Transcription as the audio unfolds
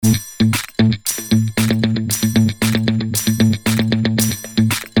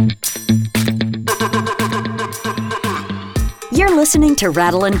listening to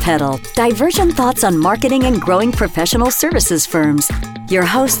Rattle and Pedal, divergent thoughts on marketing and growing professional services firms. Your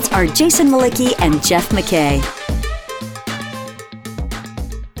hosts are Jason Malicki and Jeff McKay.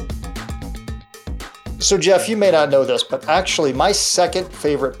 So Jeff, you may not know this, but actually my second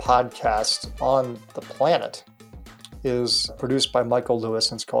favorite podcast on the planet is produced by Michael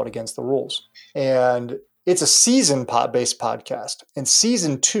Lewis, and it's called Against the Rules. And it's a season-based podcast. And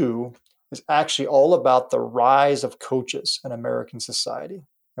season 2 is actually all about the rise of coaches in American society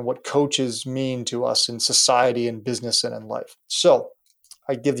and what coaches mean to us in society and business and in life. So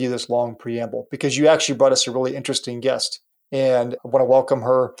I give you this long preamble because you actually brought us a really interesting guest. And I want to welcome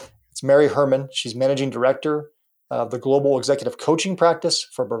her. It's Mary Herman. She's managing director of the Global Executive Coaching Practice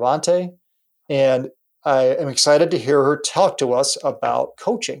for Bravante. And I am excited to hear her talk to us about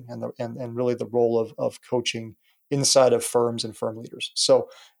coaching and really the role of coaching inside of firms and firm leaders. So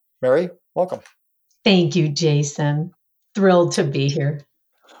Mary, welcome. Thank you, Jason. Thrilled to be here.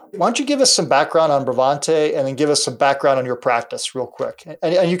 Why don't you give us some background on Bravante and then give us some background on your practice real quick.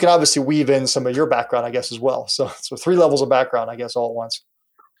 And you can obviously weave in some of your background, I guess, as well. So 3 levels of background, I guess, all at once.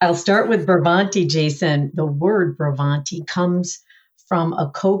 I'll start with Bravante, Jason. The word Bravante comes from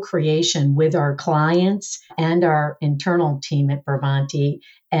a co-creation with our clients and our internal team at Bravante,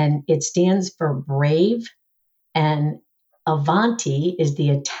 and it stands for brave, and Avanti is the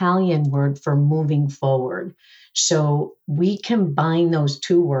Italian word for moving forward. So we combine those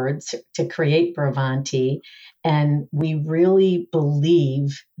 2 words to create Bravante, and we really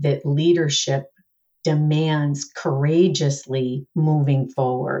believe that leadership demands courageously moving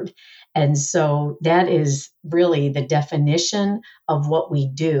forward. And so that is really the definition of what we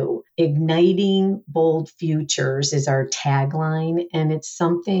do. Igniting bold futures is our tagline, and it's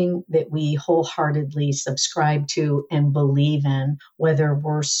something that we wholeheartedly subscribe to and believe in, whether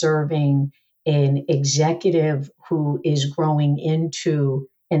we're serving an executive who is growing into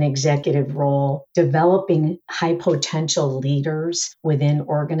an executive role, developing high potential leaders within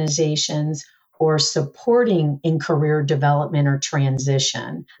organizations, or supporting in career development or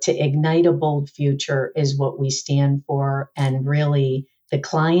transition. To ignite a bold future is what we stand for. And really, the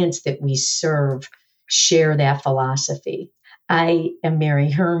clients that we serve share that philosophy. I am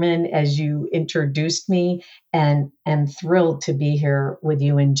Mary Herman, as you introduced me, and am thrilled to be here with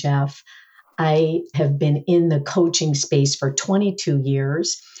you and Jeff. I have been in the coaching space for 22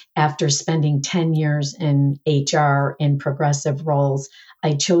 years. After spending 10 years in HR in progressive roles,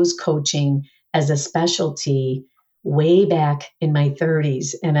 I chose coaching as a specialty way back in my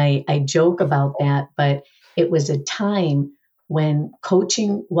 30s. And I joke about that, but it was a time when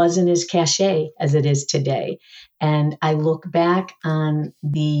coaching wasn't as cachet as it is today. And I look back on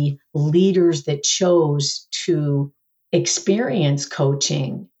the leaders that chose to experience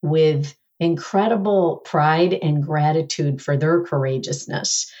coaching with incredible pride and gratitude for their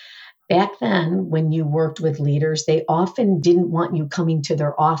courageousness. Back then, when you worked with leaders, they often didn't want you coming to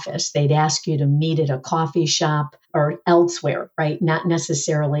their office. They'd ask you to meet at a coffee shop or elsewhere, right? Not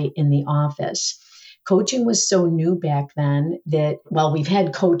necessarily in the office. Coaching was so new back then that, well, we've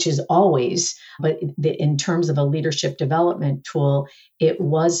had coaches always, but in terms of a leadership development tool, it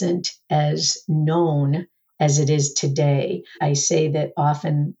wasn't as known as it is today. I say that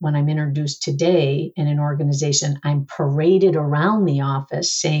often when I'm introduced today in an organization, I'm paraded around the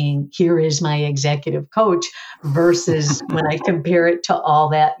office saying, here is my executive coach, versus when I compare it to all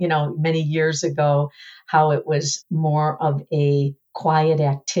that, many years ago, how it was more of a quiet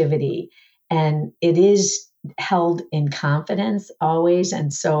activity. And it is held in confidence always.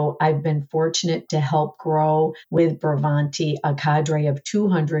 And so I've been fortunate to help grow with Bravante a cadre of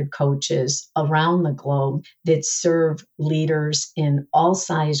 200 coaches around the globe that serve leaders in all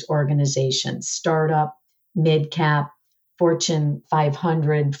size organizations, startup, mid-cap, Fortune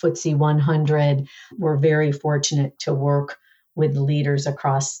 500, FTSE 100. We're very fortunate to work with leaders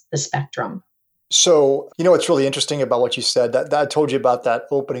across the spectrum. So, what's really interesting about what you said, that I told you about that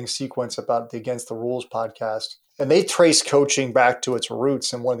opening sequence about the Against the Rules podcast, and they trace coaching back to its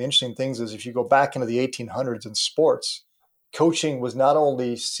roots. And one of the interesting things is if you go back into the 1800s in sports, coaching was not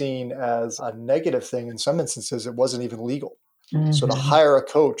only seen as a negative thing, in some instances, it wasn't even legal. Mm-hmm. So to hire a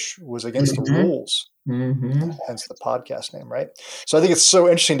coach was against the rules, hence the podcast name, right? So I think it's so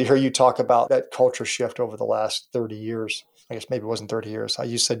interesting to hear you talk about that culture shift over the last 30 years. I guess maybe it wasn't 30 years.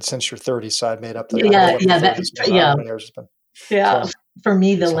 You said since you're 30, so I made up the years it's been. Yeah. So, for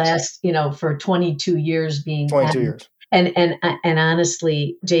me, the last, for 22 years being 22 years. And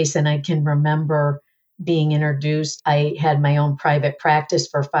honestly, Jason, I can remember being introduced. I had my own private practice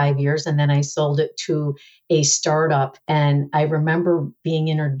for 5 years, and then I sold it to a startup. And I remember being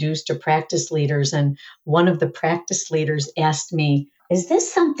introduced to practice leaders, and one of the practice leaders asked me, "Is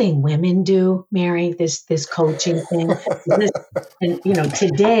this something women do, Mary, this coaching thing?" And,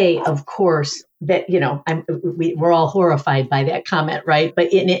 today, of course, that, we're all horrified by that comment, right?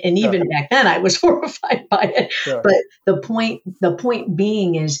 But, and even back then I was horrified by it. Sure. But the point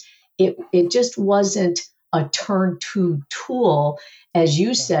being is it just wasn't a turn to tool. As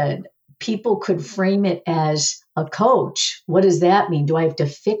you said, people could frame it as a coach. What does that mean? Do I have to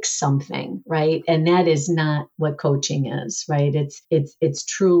fix something? Right. And that is not what coaching is, right? It's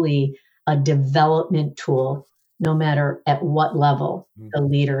truly a development tool, no matter at what level the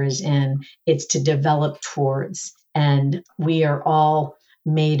leader is in. It's to develop towards. And we are all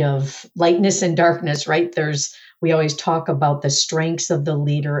made of lightness and darkness, right? We always talk about the strengths of the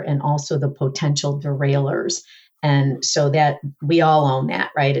leader and also the potential derailers. And so that we all own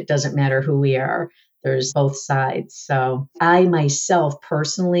that, right? It doesn't matter who we are. There's both sides. So I myself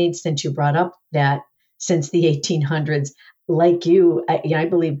personally, since you brought up that, since the 1800s, like you, I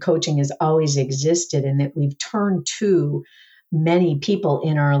believe coaching has always existed, and that we've turned to many people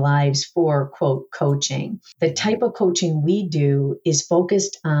in our lives for, quote, coaching. The type of coaching we do is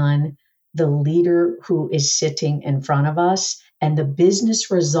focused on the leader who is sitting in front of us and the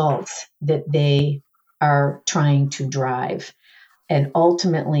business results that they are trying to drive. And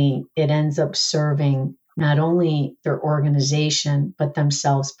ultimately, it ends up serving not only their organization, but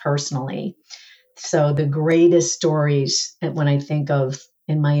themselves personally. So the greatest stories, when I think of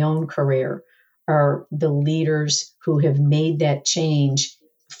in my own career, are the leaders who have made that change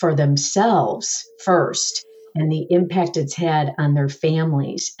for themselves first, and the impact it's had on their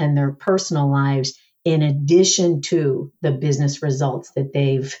families and their personal lives, in addition to the business results that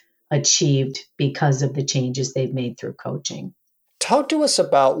they've achieved because of the changes they've made through coaching. Talk to us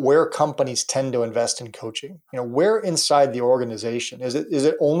about where companies tend to invest in coaching. Where inside the organization? Is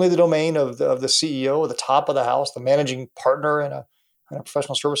it only the domain of the CEO, the top of the house, the managing partner in a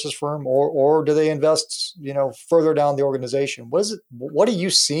professional services firm, or do they invest, further down the organization? What are you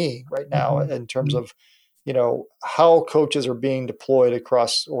seeing right now in terms of, how coaches are being deployed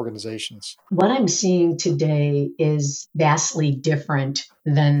across organizations? What I'm seeing today is vastly different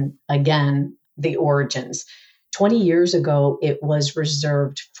than, again, the origins. 20 years ago, it was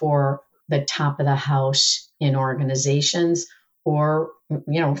reserved for the top of the house in organizations, or,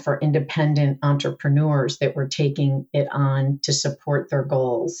 for independent entrepreneurs that were taking it on to support their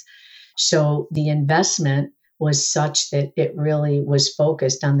goals. So the investment was such that it really was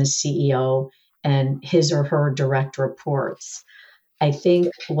focused on the CEO and his or her direct reports. I think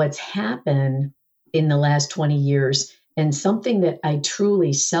what's happened in the last 20 years, and something that I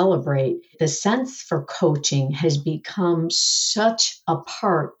truly celebrate, the sense for coaching has become such a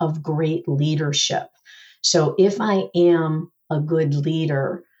part of great leadership. So if I am a good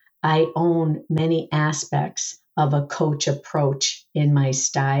leader, I own many aspects of a coach approach in my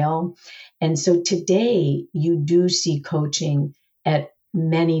style. And so today you do see coaching at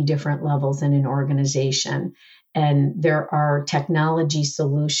many different levels in an organization. And there are technology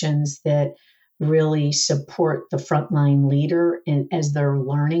solutions that really support the frontline leader as they're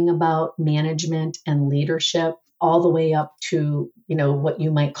learning about management and leadership, all the way up to, what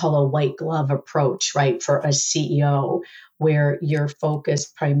you might call a white glove approach, right, for a CEO, where you're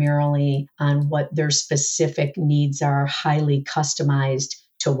focused primarily on what their specific needs are, highly customized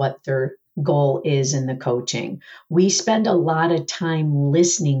to what their goal is in the coaching. We spend a lot of time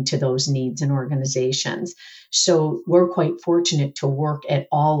listening to those needs in organizations. So we're quite fortunate to work at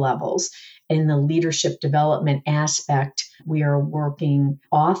all levels. In the leadership development aspect, we are working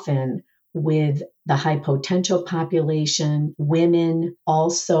often with the high potential population, women.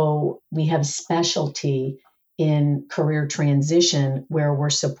 Also, we have specialty in career transition where we're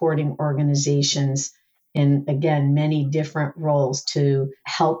supporting organizations in, again, many different roles to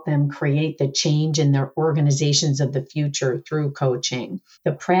help them create the change in their organizations of the future through coaching.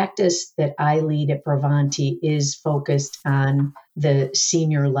 The practice that I lead at Bravanti is focused on the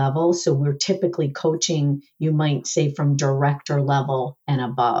senior level. So we're typically coaching, you might say, from director level and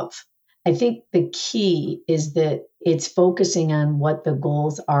above. I think the key is that it's focusing on what the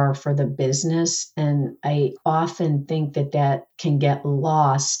goals are for the business. And I often think that can get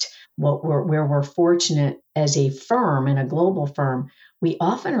lost. Where we're fortunate as a firm and a global firm, we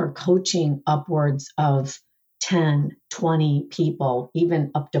often are coaching upwards of 10, 20 people, even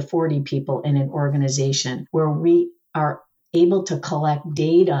up to 40 people in an organization, where we are able to collect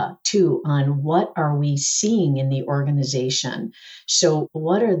data too on what are we seeing in the organization. So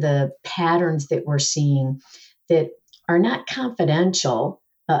what are the patterns that we're seeing that are not confidential,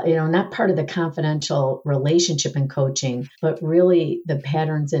 not part of the confidential relationship in coaching, but really the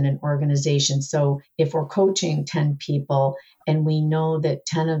patterns in an organization. So if we're coaching 10 people and we know that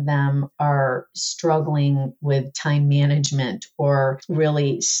 10 of them are struggling with time management or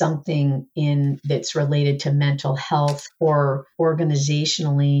really something that's related to mental health or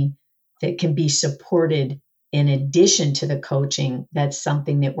organizationally that can be supported in addition to the coaching, that's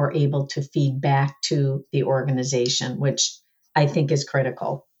something that we're able to feed back to the organization, which I think is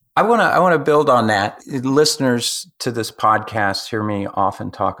critical. I want to build on that. Listeners to this podcast hear me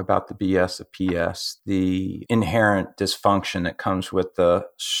often talk about the BS of PS, the inherent dysfunction that comes with the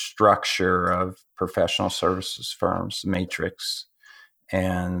structure of professional services firms, matrix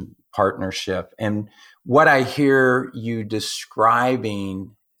and partnership. And what I hear you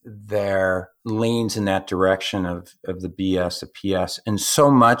describing there leans in that direction of the BS of PS. And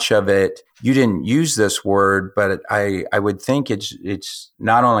so much of it, you didn't use this word, but I would think it's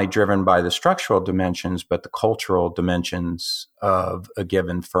not only driven by the structural dimensions, but the cultural dimensions of a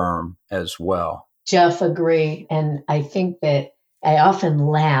given firm as well. Jeff, agree. And I think that I often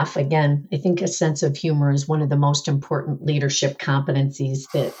laugh. Again, I think a sense of humor is one of the most important leadership competencies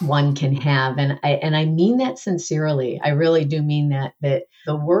that one can have. And I mean that sincerely. I really do mean that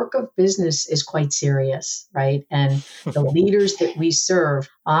the work of business is quite serious, right? And the leaders that we serve,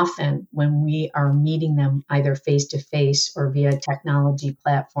 often when we are meeting them either face to face or via technology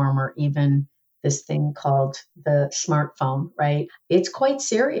platform or even this thing called the smartphone, right? It's quite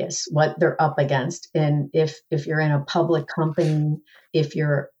serious what they're up against. And if you're in a public company, if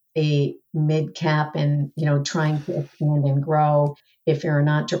you're a mid-cap and, trying to expand and grow, if you're an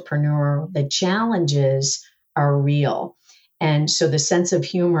entrepreneur, the challenges are real. And so the sense of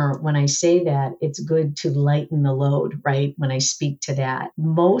humor, when I say that, it's good to lighten the load, right? When I speak to that,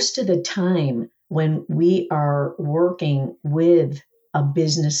 most of the time when we are working with a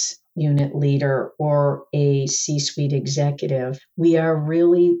business unit leader or a C-suite executive, we are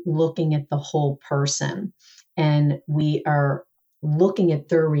really looking at the whole person and we are looking at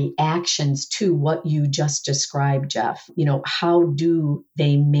their reactions to what you just described, Jeff. How do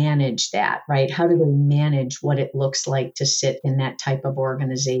they manage that, right? How do they manage what it looks like to sit in that type of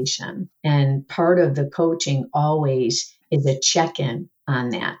organization? And part of the coaching always is a check-in on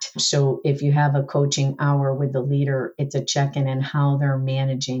that. So if you have a coaching hour with the leader, it's a check-in on how they're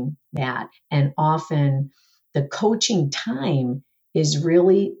managing that. And often the coaching time is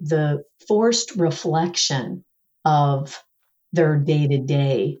really the forced reflection of their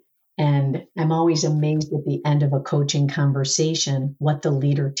day-to-day. And I'm always amazed at the end of a coaching conversation, what the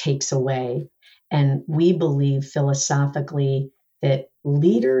leader takes away. And we believe philosophically that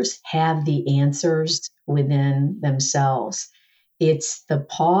leaders have the answers within themselves. It's the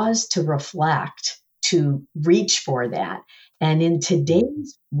pause to reflect, to reach for that. And in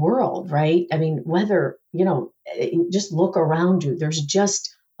today's world, right? I mean, whether, just look around you, there's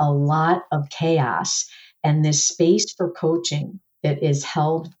just a lot of chaos. And this space for coaching that is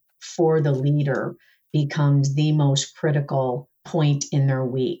held for the leader becomes the most critical point in their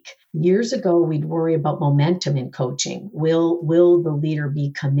week. Years ago, we'd worry about momentum in coaching. Will the leader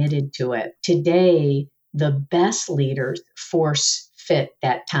be committed to it? Today, the best leaders force fit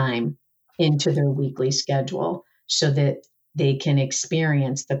that time into their weekly schedule so that they can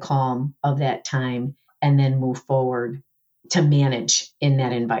experience the calm of that time and then move forward to manage in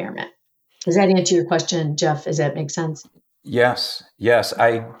that environment. Does that answer your question, Jeff? Does that make sense? Yes.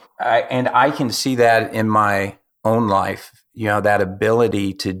 I can see that in my own life, that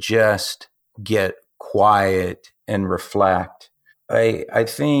ability to just get quiet and reflect. I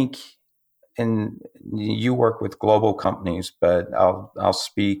think, and you work with global companies, but I'll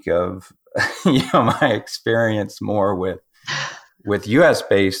speak of my experience more with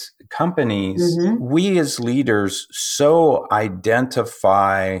US-based companies. Mm-hmm. We as leaders so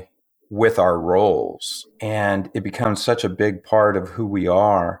identify with our roles, and it becomes such a big part of who we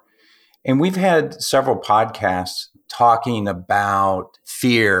are. And we've had several podcasts talking about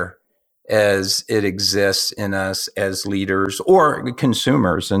fear as it exists in us as leaders or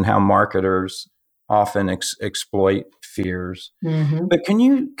consumers, and how marketers often exploit fears. Mm-hmm. But can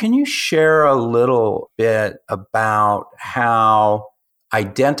you share a little bit about how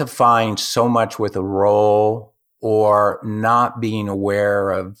identifying so much with a role or not being aware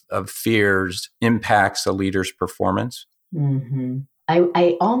of fears impacts a leader's performance? Mm-hmm.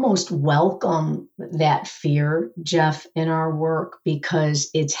 I almost welcome that fear, Jeff, in our work because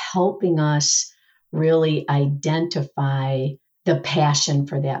it's helping us really identify the passion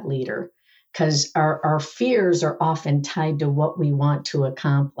for that leader. Because our fears are often tied to what we want to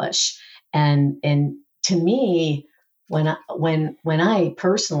accomplish. And to me, when I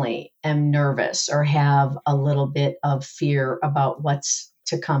personally am nervous or have a little bit of fear about what's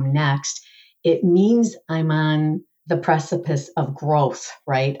to come next, it means I'm on the precipice of growth,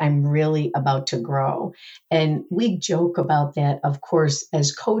 right? I'm really about to grow. And we joke about that, of course,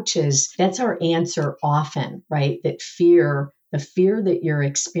 as coaches. That's our answer often, right? That the fear that you're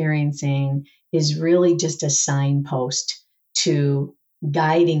experiencing is really just a signpost to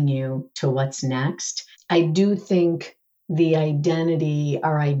guiding you to what's next. I do think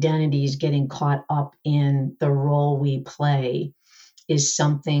our identities getting caught up in the role we play is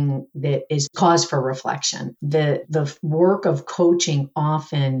something that is cause for reflection. The work of coaching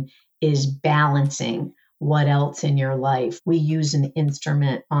often is balancing what else in your life. We use an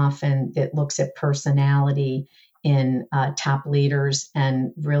instrument often that looks at personality in top leaders,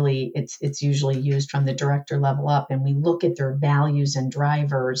 and really it's usually used from the director level up, and we look at their values and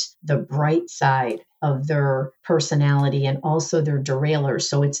drivers, the bright side of their personality, and also their derailers.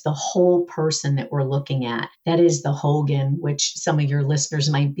 So it's the whole person that we're looking at. That is the Hogan, which some of your listeners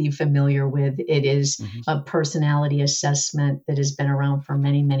might be familiar with. It is a personality assessment that has been around for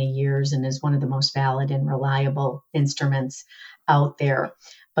many, many years and is one of the most valid and reliable instruments out there.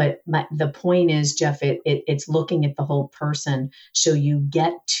 But the point is, Jeff, it's looking at the whole person. So you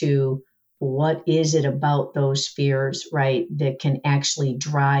get to what is it about those fears, right, that can actually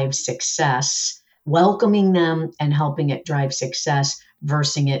drive success, welcoming them and helping it drive success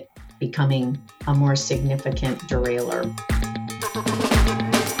versus it becoming a more significant derailer.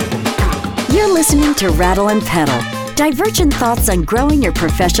 You're listening to Rattle and Pedal, divergent thoughts on growing your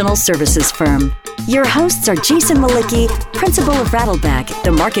professional services firm. Your hosts are Jason Malicki, principal of Rattleback,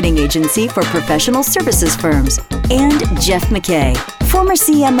 the marketing agency for professional services firms, and Jeff McKay, former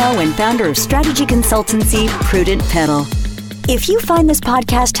CMO and founder of strategy consultancy Prudent Pedal. If you find this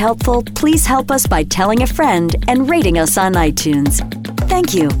podcast helpful, please help us by telling a friend and rating us on iTunes.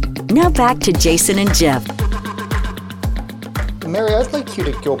 Thank you. Now back to Jason and Jeff. Mary, I'd like you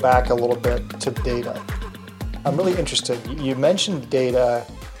to go back a little bit to data. I'm really interested. You mentioned data,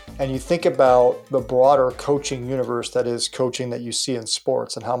 and you think about the broader coaching universe that is coaching that you see in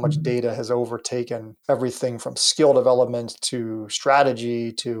sports, and how much data has overtaken everything from skill development to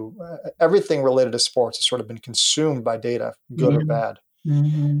strategy to everything related to sports has sort of been consumed by data, good or bad.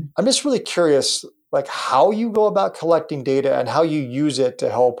 I'm just really curious, like how you go about collecting data and how you use it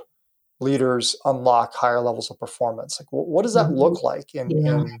to help leaders unlock higher levels of performance. Like, what does that look like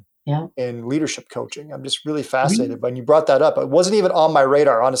in leadership coaching? I'm just really fascinated. When you brought that up, it wasn't even on my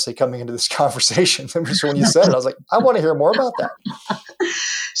radar, honestly, coming into this conversation. Just when you said it, I was like, I want to hear more about that.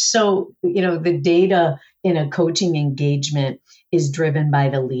 So, the data in a coaching engagement is driven by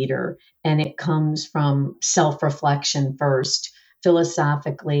the leader, and it comes from self-reflection first.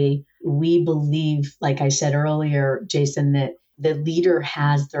 Philosophically, we believe, like I said earlier, Jason, that the leader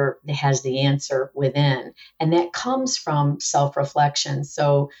has the answer within, and that comes from self-reflection.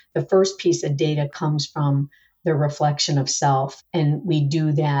 So the first piece of data comes from the reflection of self, and we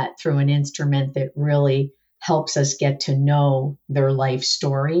do that through an instrument that really helps us get to know their life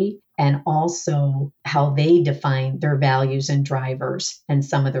story and also how they define their values and drivers and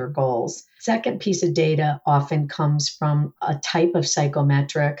some of their goals. Second piece of data often comes from a type of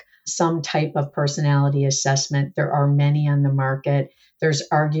psychometric, some type of personality assessment. There are many on the market. There's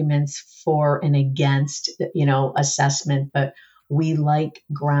arguments for and against, assessment, but we like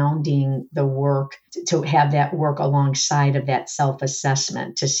grounding the work to have that work alongside of that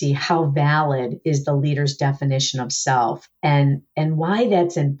self-assessment to see how valid is the leader's definition of self. And why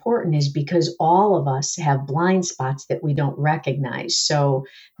that's important is because all of us have blind spots that we don't recognize. So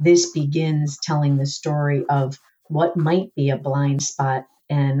this begins telling the story of what might be a blind spot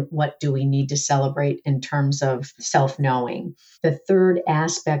and what do we need to celebrate in terms of self-knowing. The third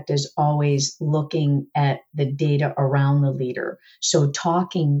aspect is always looking at the data around the leader. So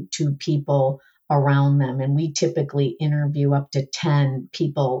talking to people around them, and we typically interview up to 10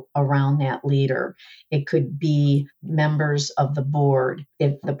 people around that leader. It could be members of the board.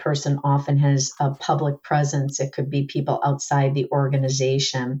 If the person often has a public presence, it could be people outside the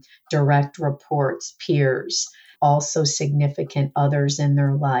organization, direct reports, peers, also significant others in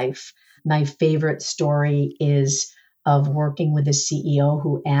their life. My favorite story is of working with a CEO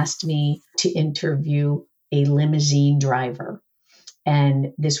who asked me to interview a limousine driver.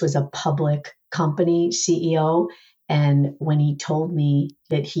 And this was a public company CEO. And when he told me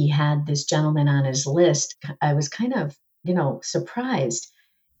that he had this gentleman on his list, I was kind of, surprised.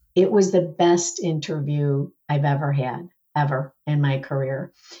 It was the best interview I've ever had, ever in my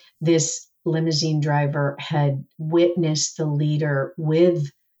career. This limousine driver had witnessed the leader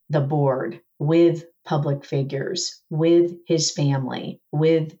with the board, with public figures, with his family,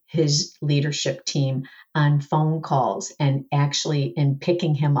 with his leadership team on phone calls and actually in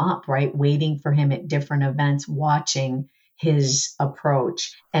picking him up, right? Waiting for him at different events, watching his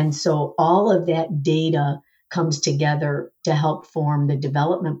approach. And so all of that data comes together to help form the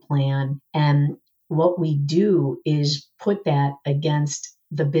development plan. And what we do is put that against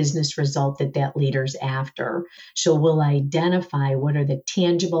the business result that leader's after. So we'll identify what are the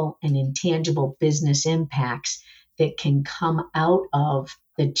tangible and intangible business impacts that can come out of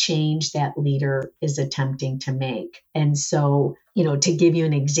the change that leader is attempting to make. And so, to give you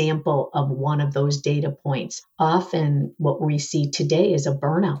an example of one of those data points, often what we see today is a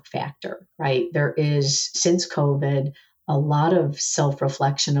burnout factor, right? There is, since COVID, a lot of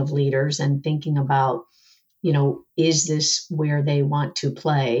self-reflection of leaders and thinking about, is this where they want to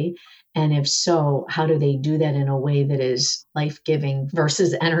play? And if so, how do they do that in a way that is life-giving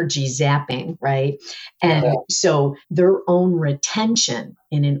versus energy zapping, right? And so their own retention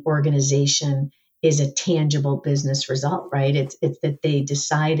in an organization is a tangible business result, right? It's that they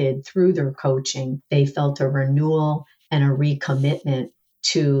decided through their coaching, they felt a renewal and a recommitment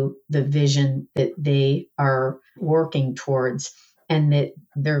to the vision that they are working towards, and that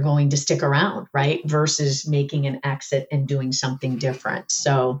they're going to stick around, right? Versus making an exit and doing something different.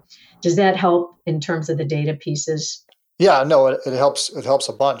 So does that help in terms of the data pieces? Yeah, no, it helps. It helps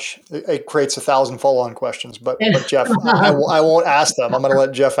a bunch. It creates 1,000 follow-on questions, but Jeff, I won't ask them. I'm going to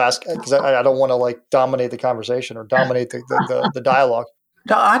let Jeff ask because I don't want to dominate the conversation or dominate the dialogue.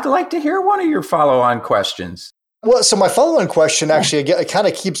 No, I'd like to hear one of your follow-on questions. Well, so my follow-on question actually, again, it kind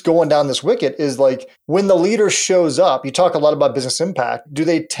of keeps going down this wicket is when the leader shows up, you talk a lot about business impact. Do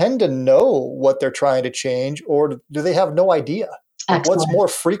they tend to know what they're trying to change, or do they have no idea? What's more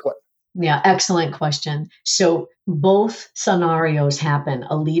frequent? Yeah, excellent question. So both scenarios happen.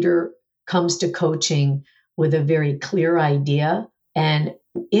 A leader comes to coaching with a very clear idea, and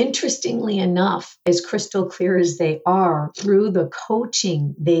interestingly enough, as crystal clear as they are, through the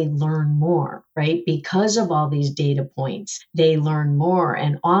coaching, they learn more, right? Because of all these data points, they learn more.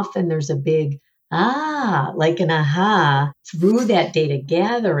 And often there's a big, like an aha through that data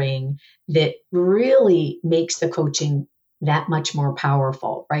gathering that really makes the coaching that much more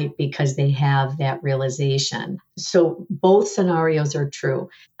powerful, right? Because they have that realization. So both scenarios are true.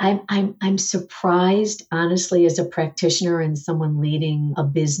 I'm surprised, honestly, as a practitioner and someone leading a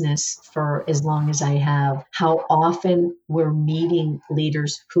business for as long as I have, how often we're meeting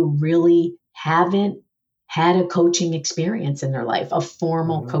leaders who really haven't had a coaching experience in their life, a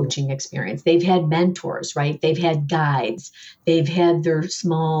formal coaching experience. They've had mentors, right? They've had guides. They've had their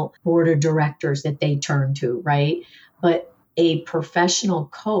small board of directors that they turn to, right? But a professional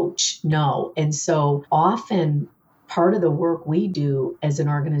coach, no. And so often part of the work we do as an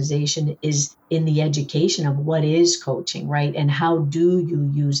organization is in the education of what is coaching, right? And how do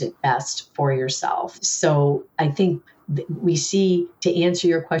you use it best for yourself? So I think we see, to answer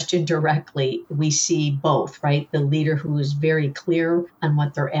your question directly, we see both, right? The leader who is very clear on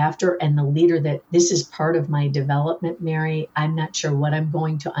what they're after, and the leader that this is part of my development, Mary. I'm not sure what I'm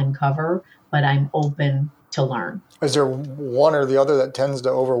going to uncover, but I'm open to learn. Is there one or the other that tends to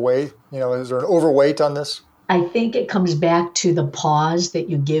overweight? Is there an overweight on this? I think it comes back to the pause that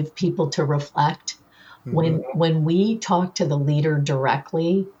you give people to reflect. Mm-hmm. When we talk to the leader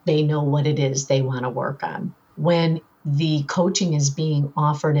directly, they know what it is they want to work on. When the coaching is being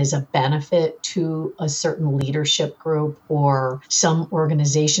offered as a benefit to a certain leadership group, or some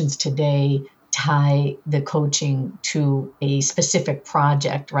organizations today tie the coaching to a specific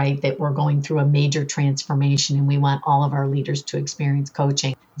project, right? That we're going through a major transformation and we want all of our leaders to experience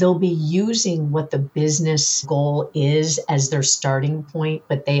coaching. They'll be using what the business goal is as their starting point,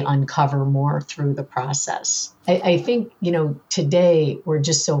 but they uncover more through the process. I think, today we're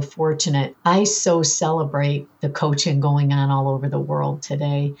just so fortunate. I so celebrate the coaching going on all over the world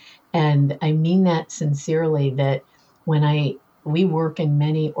today. And I mean that sincerely, that when we work in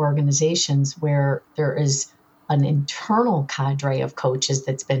many organizations where there is an internal cadre of coaches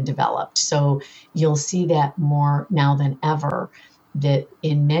that's been developed. So you'll see that more now than ever, that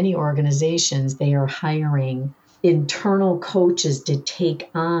in many organizations, they are hiring internal coaches to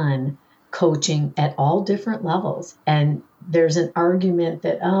take on coaching at all different levels. And there's an argument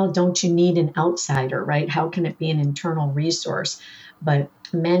that, don't you need an outsider, right? How can it be an internal resource? But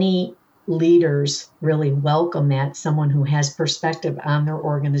many leaders really welcome that, someone who has perspective on their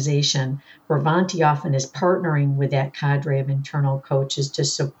organization, Bravanti often is partnering with that cadre of internal coaches to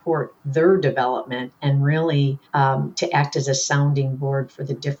support their development and really to act as a sounding board for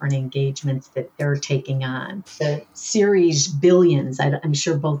the different engagements that they're taking on. The series Billions, I'm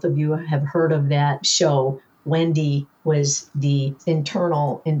sure both of you have heard of that show. Wendy was the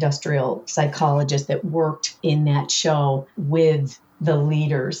internal industrial psychologist that worked in that show with the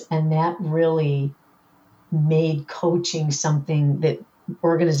leaders. And that really made coaching something that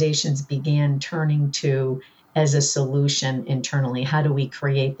organizations began turning to as a solution internally. How do we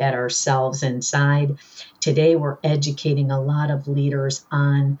create that ourselves inside? Today, we're educating a lot of leaders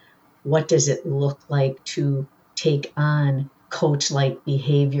on what does it look like to take on coach-like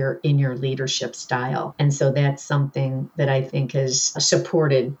behavior in your leadership style. And so that's something that I think has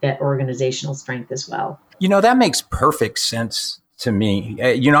supported that organizational strength as well. That makes perfect sense to me.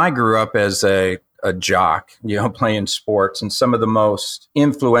 I grew up as a jock, playing sports, and some of the most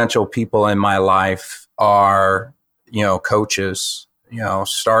influential people in my life are, coaches,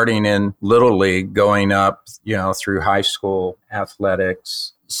 starting in Little League, going up, through high school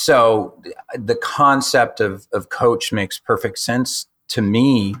athletics. So the concept of coach makes perfect sense to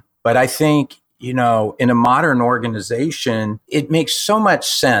me. But I think, in a modern organization, it makes so much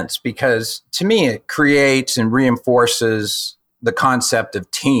sense because to me, it creates and reinforces the concept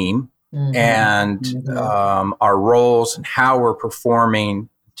of team and our roles and how we're performing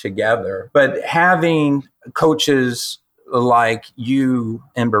together. But having coaches like you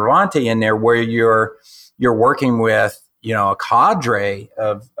and Bravanti in there where you're working with a cadre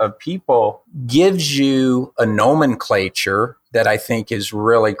of people gives you a nomenclature that I think is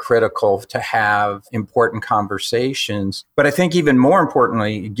really critical to have important conversations. But I think even more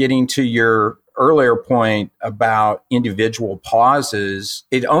importantly, getting to your earlier point about individual pauses,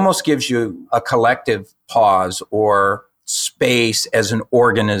 it almost gives you a collective pause or space as an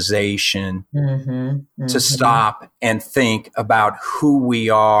organization to stop and think about who we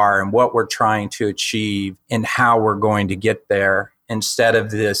are and what we're trying to achieve and how we're going to get there, instead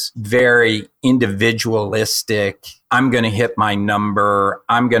of this very individualistic, I'm going to hit my number,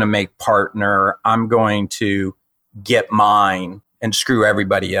 I'm going to make partner, I'm going to get mine and screw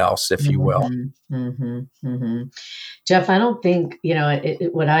everybody else, if you will. Jeff, I don't think,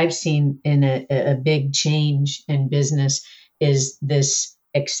 what I've seen in a big change in business is this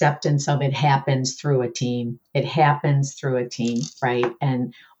acceptance of it happens through a team. It happens through a team, right?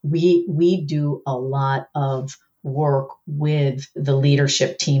 And we do a lot of work with the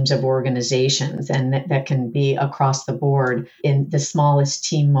leadership teams of organizations, and that can be across the board. In the smallest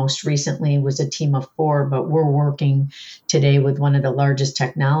team most recently was a team of 4, but we're working today with one of the largest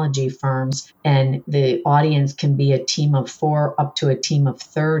technology firms, and the audience can be a team of 4 up to a team of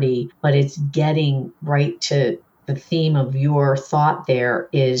 30, but it's getting right to the theme of your thought there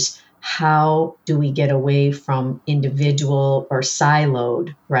is how do we get away from individual or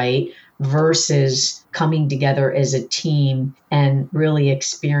siloed, right? Versus coming together as a team and really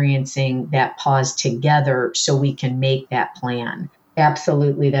experiencing that pause together so we can make that plan.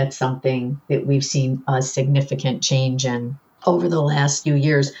 Absolutely, that's something that we've seen a significant change in over the last few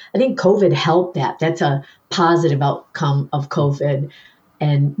years. I think COVID helped that. That's a positive outcome of COVID.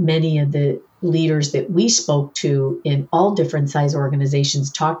 And many of the leaders that we spoke to in all different size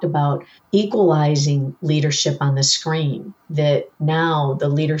organizations talked about equalizing leadership on the screen, that now the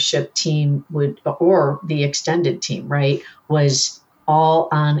leadership team or the extended team, right, was all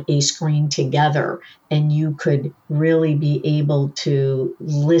on a screen together. And you could really be able to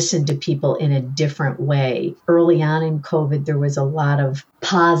listen to people in a different way. Early on in COVID, there was a lot of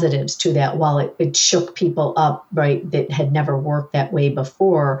positives to that. While it shook people up, right, that had never worked that way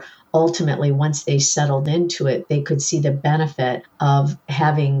before, ultimately, once they settled into it, they could see the benefit of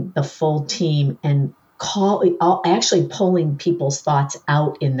having the full team and actually pulling people's thoughts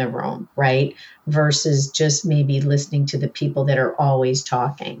out in the room, right? Versus just maybe listening to the people that are always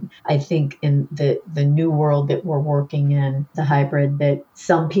talking. I think in the new world that we're working in, the hybrid, that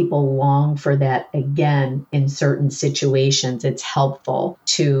some people long for that again in certain situations. It's helpful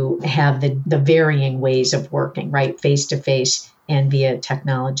to have the varying ways of working, right? Face to face and via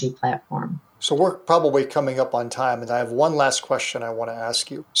technology platform. So we're probably coming up on time, and I have one last question I want to ask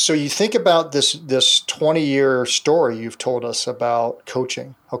you. So you think about this 20-year story you've told us about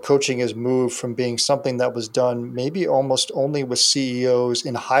coaching, how coaching has moved from being something that was done maybe almost only with CEOs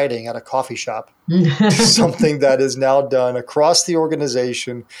in hiding at a coffee shop to something that is now done across the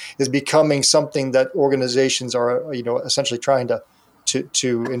organization, is becoming something that organizations are, essentially trying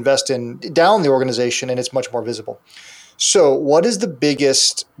to invest in down the organization, and it's much more visible. So what is the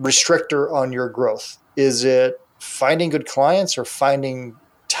biggest restrictor on your growth? Is it finding good clients or finding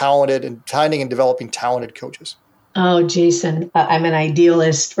and developing talented coaches? Oh, Jason, I'm an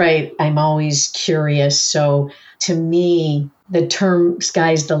idealist, right? I'm always curious. So to me, the term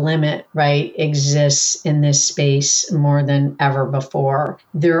sky's the limit, right, exists in this space more than ever before.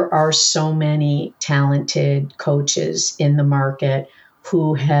 There are so many talented coaches in the market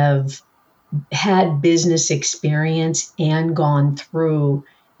who have had business experience and gone through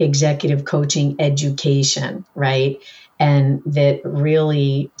executive coaching education, right? And that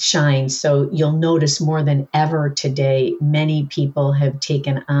really shines. So you'll notice more than ever today, many people have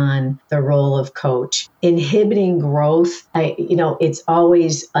taken on the role of coach. Inhibiting growth, it's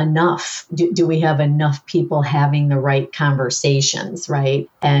always enough. Do we have enough people having the right conversations, right?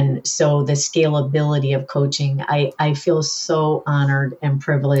 And so the scalability of coaching, I feel so honored and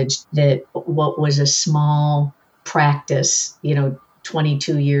privileged that what was a small practice,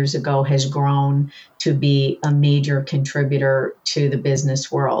 22 years ago has grown to be a major contributor to the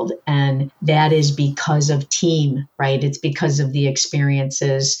business world. And that is because of team, right? It's because of the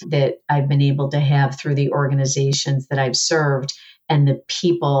experiences that I've been able to have through the organizations that I've served and the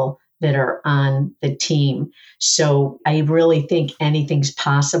people that are on the team. So I really think anything's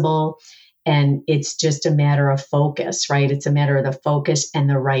possible. And it's just a matter of focus, right? It's a matter of the focus and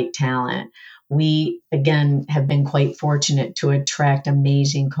the right talent. We, again, have been quite fortunate to attract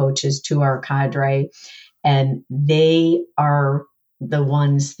amazing coaches to our cadre, and they are the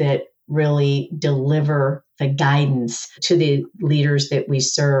ones that really deliver the guidance to the leaders that we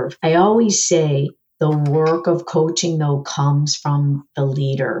serve. I always say the work of coaching, though, comes from the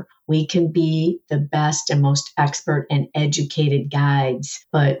leader. We can be the best and most expert and educated guides,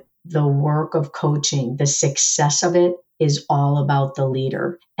 but the work of coaching, the success of it, is all about the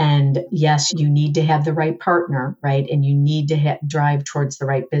leader. And yes, you need to have the right partner, right? And you need to drive towards the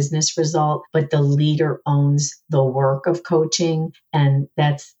right business result, but the leader owns the work of coaching. And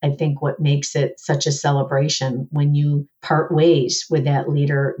that's, I think, what makes it such a celebration. When you part ways with that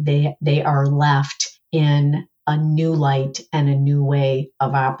leader, they are left in a new light and a new way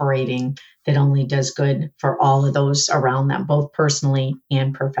of operating that only does good for all of those around them, both personally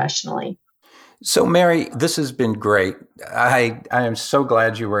and professionally. So, Mary, this has been great. I am so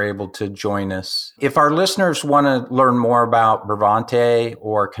glad you were able to join us. If our listeners want to learn more about Bravante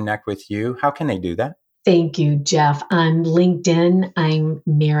or connect with you, how can they do that? Thank you, Jeff. On LinkedIn, I'm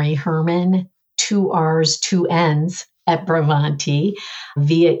Mary Herman, 2 R's, 2 N's at Bravante,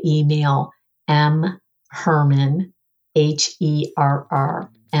 via email mherman, HERRMANN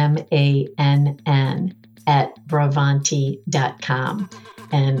 @bravante.com.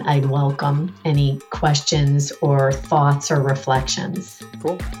 And I'd welcome any questions or thoughts or reflections.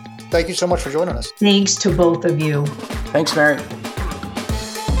 Cool. Thank you so much for joining us. Thanks to both of you. Thanks, Mary.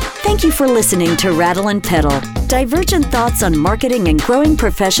 Thank you for listening to Rattle and Pedal, divergent thoughts on marketing and growing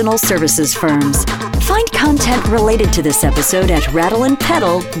professional services firms. Find content related to this episode at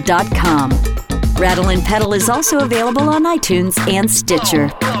rattleandpedal.com. Rattle and Pedal is also available on iTunes and Stitcher.